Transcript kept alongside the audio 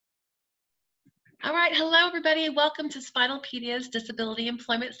All right, hello everybody. Welcome to Spinalpedia's Disability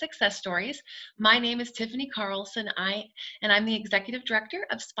Employment Success Stories. My name is Tiffany Carlson. I'm the Executive Director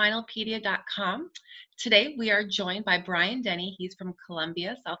of Spinalpedia.com. Today we are joined by Brian Denny. He's from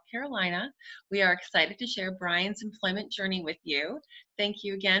Columbia, South Carolina. We are excited to share Brian's employment journey with you. Thank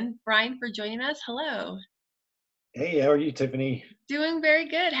you again, Brian, for joining us. Hello. Hey, how are you, Tiffany? Doing very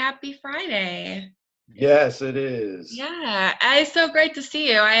good. Happy Friday. Yes, it is. Yeah, it's so great to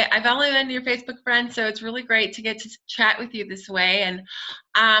see you. I've only been your Facebook friend, so it's really great to get to chat with you this way. And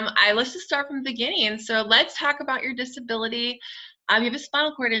let's just start from the beginning. So let's talk about your disability. You have a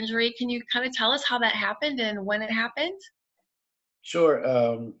spinal cord injury. Can you kind of tell us how that happened and when it happened? Sure.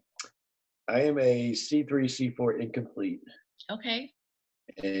 I am a C3, C4 incomplete, Okay.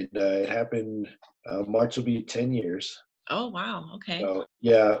 and it happened. March will be 10 years. Oh, wow. Okay. So,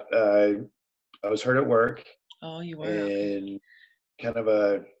 yeah, I was hurt at work, Oh, you were. Okay. and kind of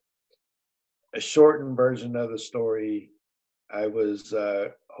a shortened version of the story. I was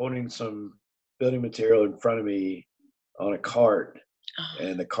holding some building material in front of me on a cart, Oh,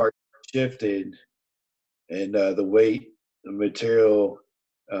 and the cart shifted, and the weight, the material.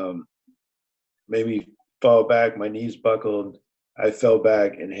 Um, made me fall back. My knees buckled. I fell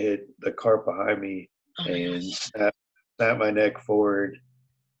back and hit the cart behind me oh my and gosh. snapped my neck forward.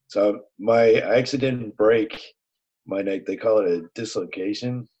 So I actually didn't break my neck. They call it a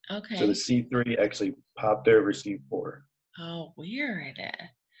dislocation. So the Okay. C3 actually popped over C4. Oh, weird.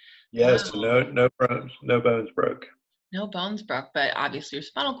 Yes, so Wow. no bones broke. No bones broke, but obviously your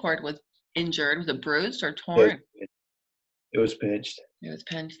spinal cord was injured. Was it bruised or Yes, torn? it was pinched. It was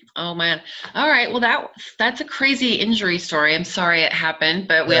pinched. Oh man. All right. Well, that's a crazy injury story. I'm sorry it happened,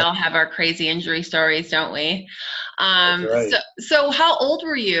 but we Yeah, all have our crazy injury stories, don't we? that's So right. so how old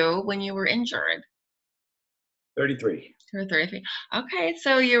were you when you were injured? 33. You were 33. Okay,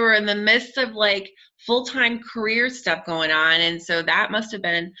 so you were in the midst of like full-time career stuff going on, and so that must have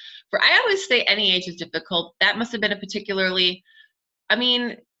been I always say any age is difficult. That must have been a particularly I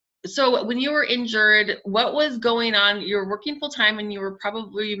mean, so when you were injured, what was going on? You were working full time and you were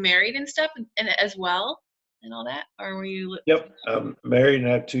probably married and stuff and as well and all that? Or were you Yep, I'm married and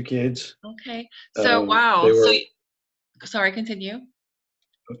I have 2 kids. okay? So wow. They So were sorry, continue.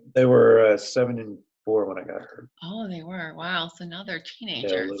 7 and 4 when I got hurt. Oh, they were. Wow. So now they're Yeah,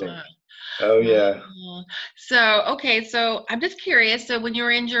 teenagers, little. huh? Oh yeah. Wow. So, okay, so I'm just curious. So when you were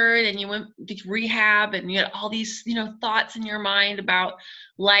injured and you went to rehab and you had all these, thoughts in your mind about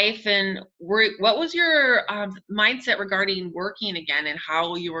life and what was your mindset regarding working again and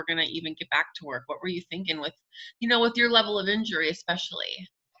how you were going to even get back to work? What were you thinking with your level of injury, especially?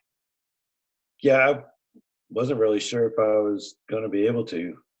 Yeah, I wasn't really sure if I was going to be able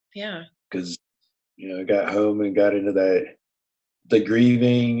to Yeah. because I got home and got into the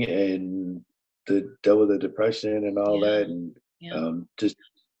grieving and the dealt with the depression and all Yeah. that, and Yeah. just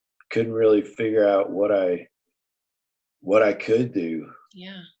couldn't really figure out what I could do.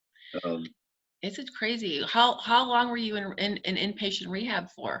 Yeah. Um, It's crazy. How long were you in inpatient rehab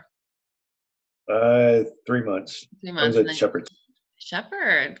for? 3 months. Three I was months and at then Shepherd's.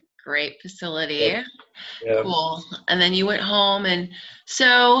 Shepherd, great Yep. facility. Yeah. Cool. And then you went home and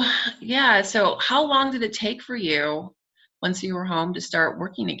so yeah, so how long did it take for you once you were home to start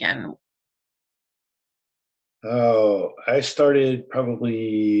working again? Oh, I started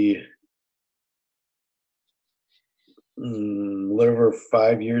probably a little over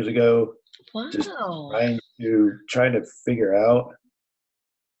 5 years ago. Just Wow. trying to figure out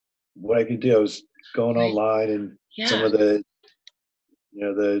what I could do. I was going Right. online and some Yeah. of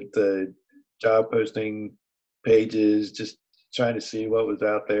the job posting pages, just trying to see what was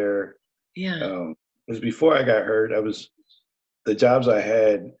out there. Yeah. It was before I got hurt. The jobs I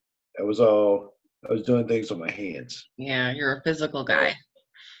had. I was doing things with my hands. Yeah. You're a physical Uh, guy.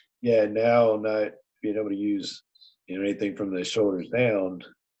 yeah, now not being able to use anything from the shoulders down,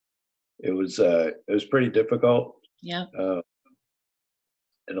 it was pretty difficult. Yeah. Uh,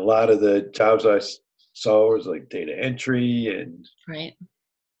 and a lot of the jobs saw was like data entry and Right.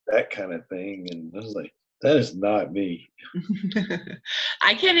 that kind of thing. And I was like, that is not me.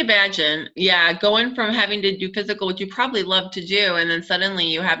 I can't imagine. Yeah, going from having to do physical, which you probably love to do, and then suddenly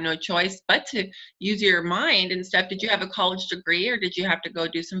you have no choice but to use your mind and stuff. Did you have a college degree or did you have to go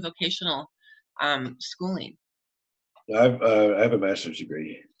do some vocational schooling? I have a master's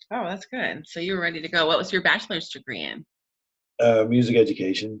degree, Oh, that's good. So you were ready to go. What was your bachelor's degree in? music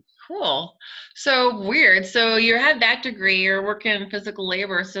education. Cool. So weird. So you had that degree, you're working in physical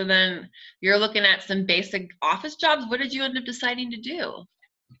labor, so then you're looking at some basic office jobs. What did you end up deciding to do?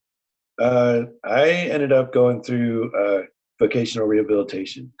 I ended up going through vocational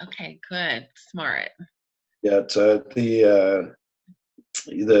rehabilitation. Okay, good. Smart. Yeah, it's the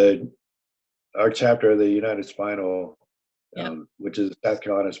our chapter of the United Spinal, Yep. which is South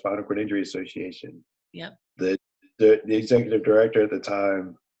Carolina Spinal Cord Injury Association. Yep. The executive director at the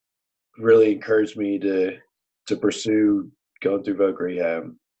time really encouraged me to pursue going through voc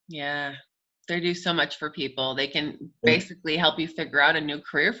rehab. Yeah. They do so much for people. They can Yeah. basically help you figure out a new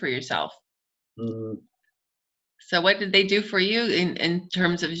career for yourself. Mhm. So what did they do for you in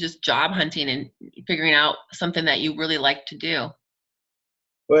terms of just job hunting and figuring out something that you really like to do?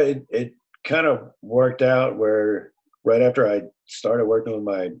 Well, it kind of worked out where right after I started working with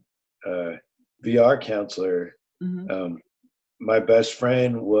my VR counselor, Hmm. um, my best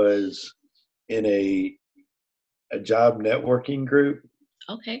friend was in a job networking group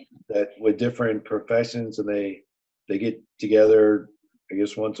Okay. that with different professions, and they get together, I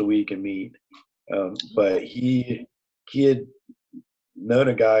guess, once a week and meet. But he had known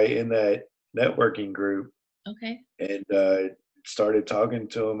a guy in that networking group Okay. and started talking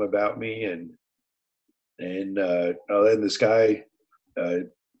to him about me, and then this guy uh,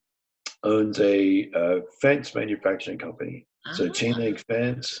 owns a fence manufacturing company, so chain Ah, link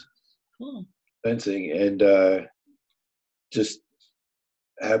fence cool. fencing, and just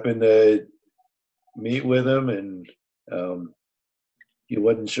happened to meet with him, and um, he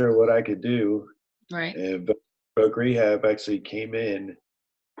wasn't sure what I could do, Right. and Voc Rehab actually came in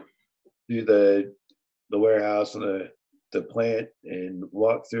to the warehouse and the plant and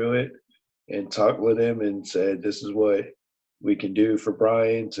walked through it and talked with him and said, "This is what we can do for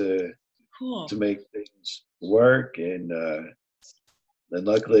Brian Cool. to make things work." And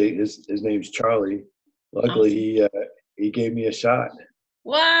luckily, his name's Charlie. Luckily, Awesome. he gave me a shot.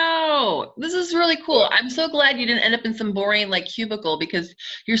 Wow, this is really Yeah, cool. I'm so glad you didn't end up in some boring like cubicle because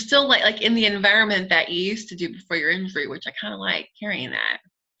you're still like in the environment that you used to do before your injury, which I kind of like hearing that.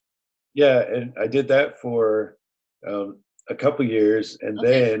 yeah, and I did that for a couple years, and Okay.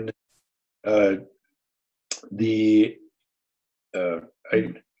 then uh, the uh, I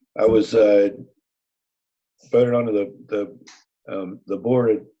Mhm. I was voted onto the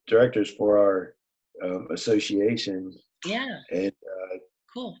board of directors for our association, Yeah, and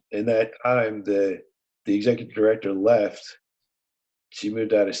cool. in that time, the executive director left. She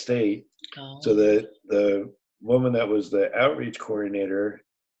moved out of state, so Oh. the woman that was the outreach coordinator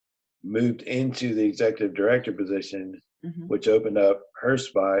moved into the executive director position, Hmm. which opened up her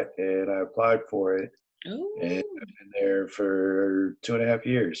spot, and I applied for it, and Ooh. I've been there for 2.5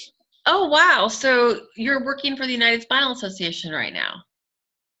 years. Oh, wow. So you're working for the United Spinal Association right now.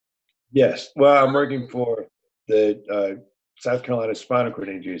 Yes, well, I'm working Oh, for the South Carolina Spinal Cord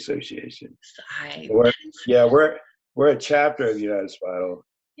Injury Association. We're that is, yeah, we're a chapter of the United Spinal,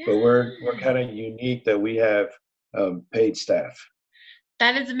 but we're yeah. kind of unique that we have paid staff.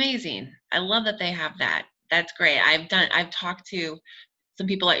 That is amazing. I love that they have that. That's great. I've talked to some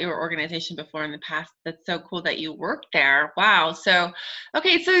people at your organization before in the past. That's so cool that you work there. Wow. So,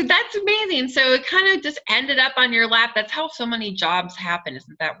 okay, so that's amazing. So it kind of just ended up on your lap. That's how so many jobs happen.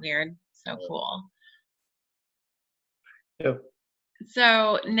 Isn't that weird? So cool. Yep.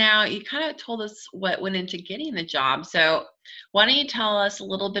 So now you kind of told us what went into getting the job. So why don't you tell us a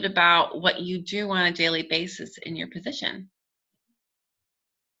little bit about what you do on a daily basis in your position?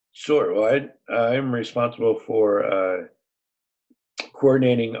 Sure. Well, I'm responsible for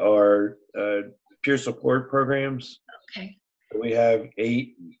coordinating our peer support programs. Okay, We have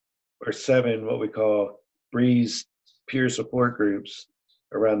 8 or 7 what we call Breeze peer support groups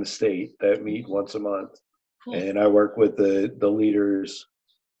around the state that meet cool, once a month, cool. and I work with the leaders,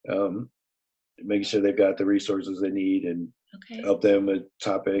 um, making sure they've got the resources they need and Okay. help them with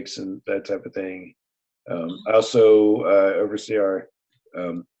topics and that type of thing. I also oversee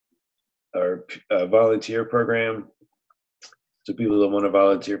um, our volunteer program, so people that want to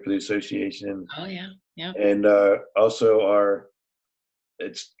volunteer for the association, Oh yeah. Yep. and also our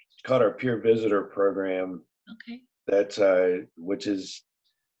it's called our peer visitor program. Okay. That's which is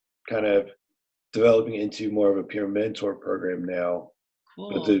kind of developing into more of a peer mentor program now.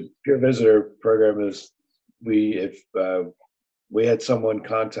 But Cool. the peer visitor program is if we had someone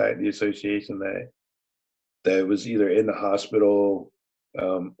contact the association that was either in the hospital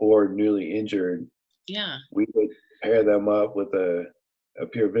or newly injured, Yeah. we would pair them up with a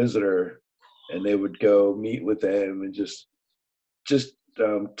peer visitor, and they would go meet with them and just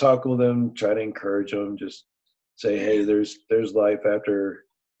talk with them, try to encourage them, just say, Yeah. hey, there's life after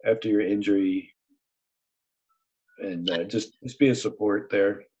your injury, and just be a support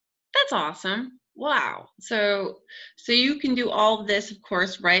there. That's awesome. Wow. So you can do all of this, of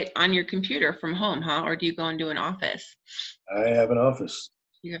course, right on your computer from home, huh? Or do you go into an office? I have an office.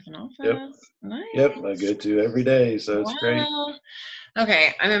 You have an Yep. office? Yep. I Nice. go to every day, so it's great. Wow.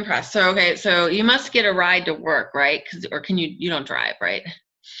 Okay, I'm impressed. So, okay, so you must get a ride to work, right? Or can you don't drive, right?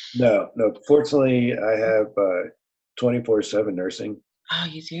 No, no. Fortunately, I have 24/7 nursing. Oh,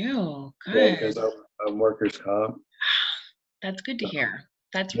 you do. Yeah, Good. because I'm workers comp. That's good to hear.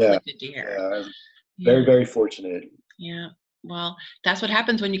 That's Yeah, really good to hear. yeah. I'm Yeah. very, very fortunate. Yeah. Well, that's what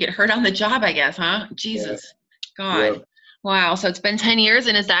happens when you get hurt on the job, I guess, huh? Yeah. Jesus. God. Yep. Wow. So it's been 10 years,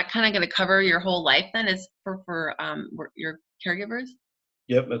 and is that kind of going to cover your whole life then, is for your caregivers?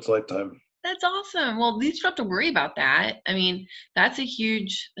 Yep. It's lifetime. That's awesome. Well, at least you don't have to worry about that. I mean, that's a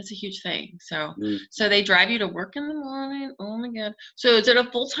huge thing. So Mm. so they drive you to work in the morning. Oh my God. So is it a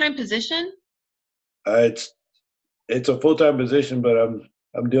full-time position? It's a full time position, but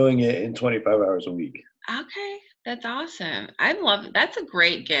I'm doing it in 25 hours a week. Okay. That's awesome. I love it. That's a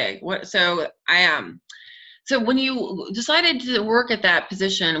great gig. So when you decided to work at that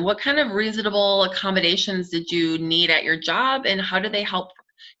position, what kind of reasonable accommodations did you need at your job, and how do they help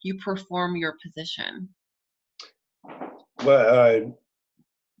you perform your position? But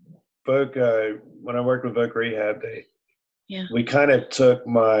when I worked with Voc Rehab, Yeah. we kind of took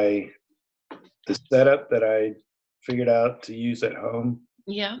the setup that I figured out to use at home,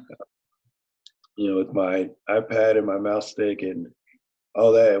 Yeah. with my iPad and my mouse stick and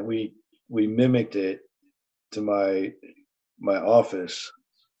all that. And we mimicked it to my office.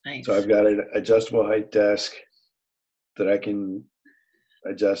 So Nice. I've got an adjustable height desk that I can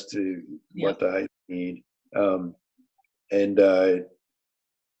adjust to Yep. what the height I need. And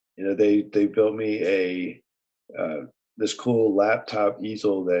they built me this cool laptop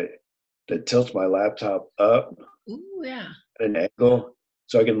easel that tilts my laptop up Ooh, yeah. at an angle,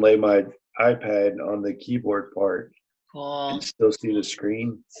 so I can lay my iPad on the keyboard part and Cool. still see the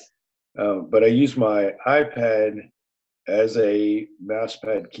screen. But I use my iPad as a mouse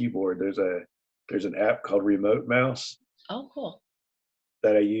pad keyboard. There's an app called Remote Mouse Oh, cool.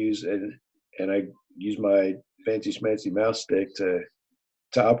 that I use, and I use my fancy schmancy mouse stick to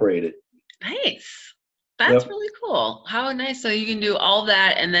operate it. Nice. That's Yep. really cool. How nice. So you can do all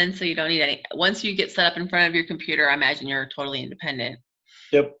that, and then so you don't need any. Once you get set up in front of your computer, I imagine you're totally independent.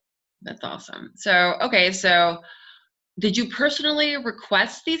 Yep. That's awesome. So, okay, so did you personally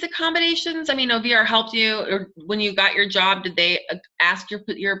request these accommodations? I mean, OVR helped you, or when you got your job, did they ask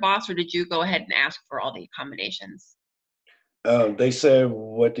your boss, or did you go ahead and ask for all the accommodations? They said,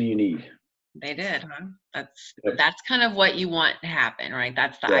 "What do you need?" They did, huh? That's Yep. that's kind of what you want to happen, right?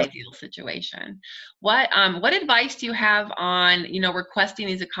 That's the Yeah. ideal situation. What advice do you have on, requesting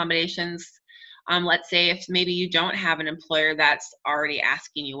these accommodations? Let's say if maybe you don't have an employer that's already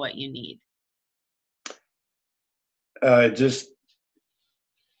asking you what you need.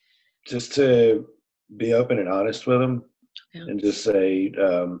 Just to be open and honest with them, Yeah. and just say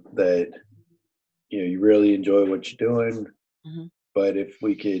that you really enjoy what you're doing, Hmm. but it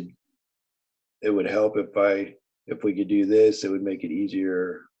would help if we could do this. It would make it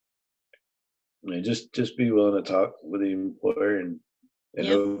easier. Just be willing to talk with the employer, and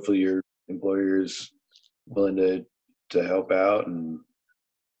Yeah. hopefully your employer is willing to help out and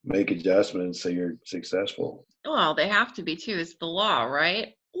make adjustments so you're successful. Well, they have to be too. It's the law,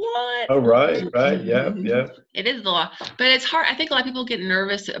 right? What? Oh, right, right, yeah, yeah. It is the law, but it's hard. I think a lot of people get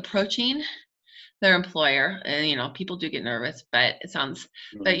nervous approaching their employer, and people do get nervous. But but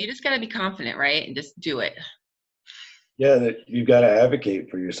Mhm. you just got to be confident, right? And just do it. Yeah, that you've got to advocate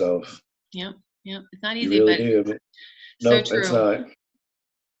for yourself. Yep, yep. It's not You easy, really but do. I mean, so nope, it's true. not.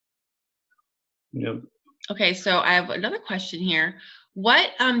 Yep. Okay, so I have another question here.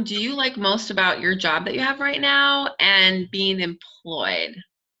 What do you like most about your job that you have right now and being employed?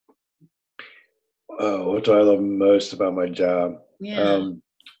 Oh, what do I love most about my job? Yeah. Um,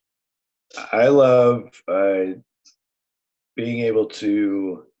 I love being able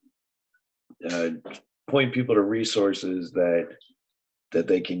to uh, point people to resources that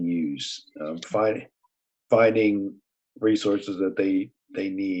they can use. Finding resources that they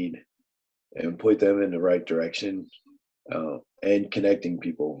need and point them in the right direction, and connecting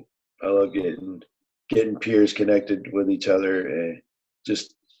people. I love getting peers connected with each other, and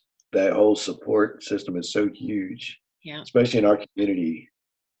just that whole support system is so huge, Yeah. especially in our community.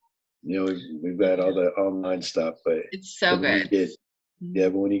 We've got all the online stuff, It's so but when you good. get Mhm. yeah,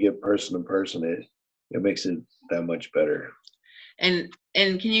 but when you get person to person, it makes it that much better. And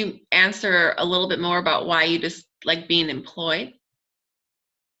can you answer a little bit more about why you just like being employed?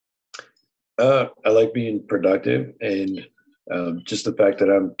 I like being productive, and just the fact that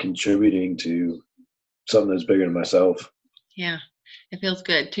I'm contributing to something that's bigger than myself. Yeah, it feels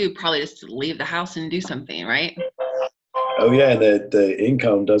good too. Probably just to leave the house and do something, right? Oh yeah, and the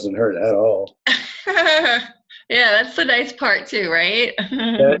income doesn't hurt at all. Yeah, that's the nice part too, right?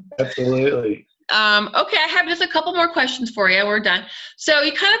 Yeah, absolutely. Okay, I have just a couple more questions for you. We're done. So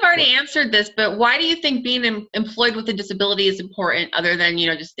you kind of already answered this, but why do you think being employed with a disability is important, other than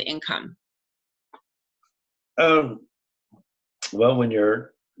just the income? Um, well, when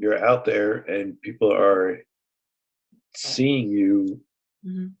you're out there and people are seeing you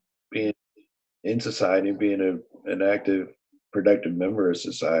Hmm. being in society, being an active, productive member of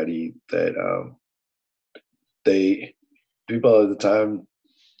society, that they people at the time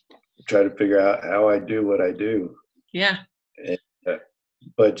try to figure out how I do what I do. Yeah. And,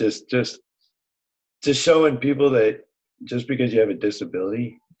 but just showing people that just because you have a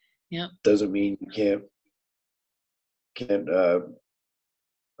disability Yeah. doesn't mean you can't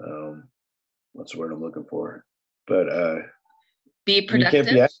um, what's the word I'm looking for? But Be you can't be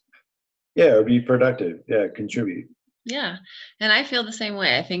productive. or be productive. Yeah, contribute. Yeah. And I feel the same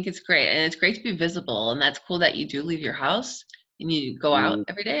way. I think it's great. And it's great to be visible. And that's cool that you do leave your house and you go out Mm.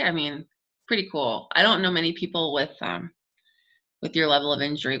 every day. I mean, pretty cool. I don't know many people with your level of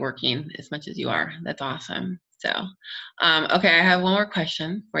injury working as much as you are. That's awesome. So, okay, I have one more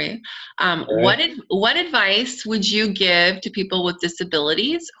question for you. Right. What advice would you give to people with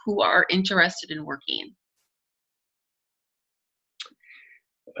disabilities who are interested in working?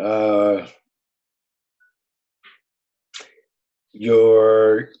 Uh,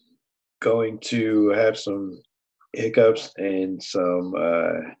 you're going to have some hiccups and some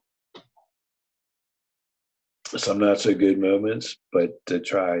not so good moments, but to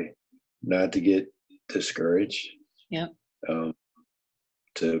try not to get discouraged, Yep. um,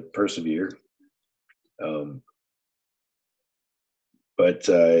 to persevere. Um, but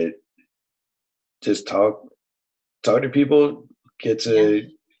just talk to people, get Yeah. to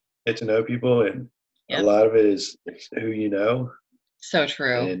get to know people, and a Yep. lot of it is who you know. So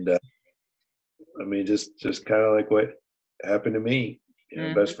true. And I mean, just kind of like what happened to me.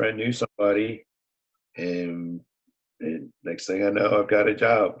 Mhm. Best friend knew somebody, and next thing I know, I've got a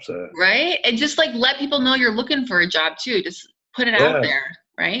job. So Right? And just like let people know you're looking for a job too. Just put it out yeah, there,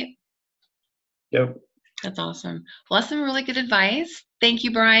 right? yep. That's awesome. Well, that's some really good advice. Thank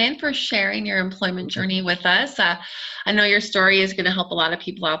you, Brian, for sharing your employment journey with us. I know your story is going to help a lot of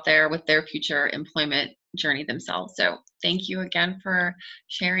people out there with their future employment journey themselves. So thank you again for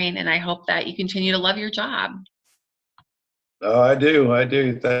sharing, and I hope that you continue to love your job. Oh, I do. I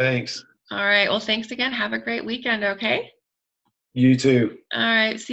do. Thanks. All right. Well, thanks again. Have a great weekend, okay? You too. All right.